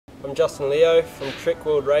I'm Justin Leov from Trek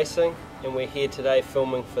World Racing, and we're here today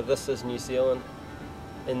filming for This Is New Zealand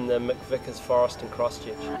in the McVickers Forest in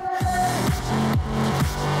Christchurch.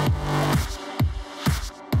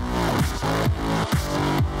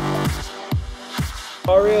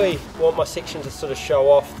 I really want my section to sort of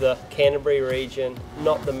show off the Canterbury region,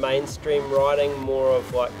 not the mainstream riding, more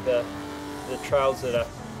of like the trails that are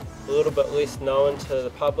a little bit less known to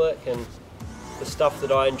the public, and the stuff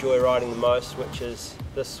that I enjoy riding the most, which is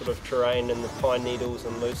this sort of terrain and the pine needles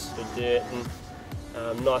and loose sort of dirt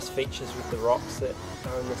and nice features with the rocks that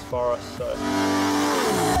are in this forest. So.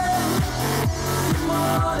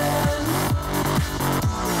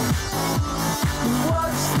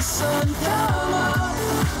 Watch the sun come up,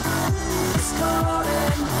 it's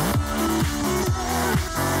calling.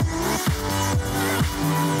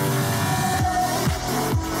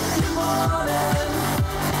 Good morning.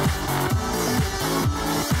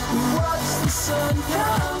 Watch the sun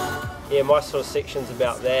come up. Yeah, my sort of section's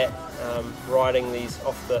about that, riding these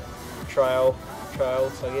off the trails,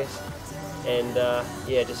 I guess, and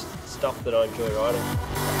yeah, just stuff that I enjoy riding.